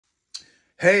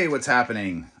Hey, what's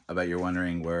happening? I bet you're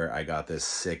wondering where I got this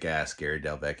sick-ass Gary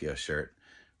Del Vecchio shirt.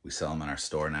 We sell them in our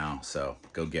store now, so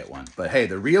go get one. But hey,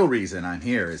 the real reason I'm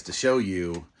here is to show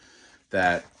you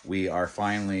that we are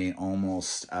finally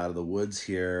almost out of the woods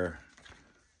here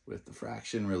with the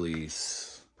fraction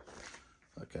release.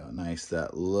 Look how nice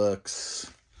that looks.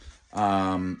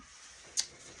 The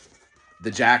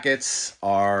jackets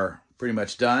are pretty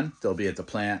much done. They'll be at the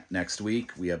plant next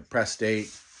week. We have a press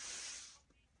date.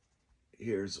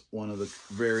 Here's one of the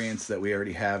variants that we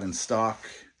already have in stock.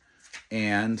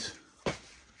 And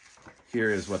here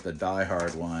is what the Die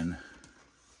Hard one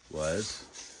was.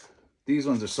 These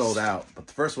ones are sold out, but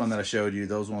the first one that I showed you,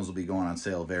 those ones will be going on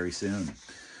sale very soon.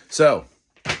 So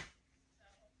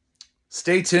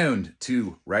stay tuned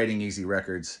to Writing Easy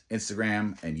Records,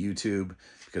 Instagram and YouTube,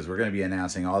 because we're going to be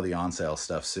announcing all the on sale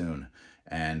stuff soon.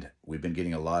 And we've been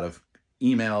getting a lot of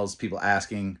emails, people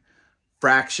asking.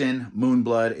 Fraction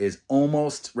Moonblood is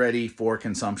almost ready for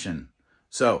consumption.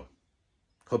 So,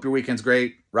 hope your weekend's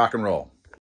great. Rock and roll.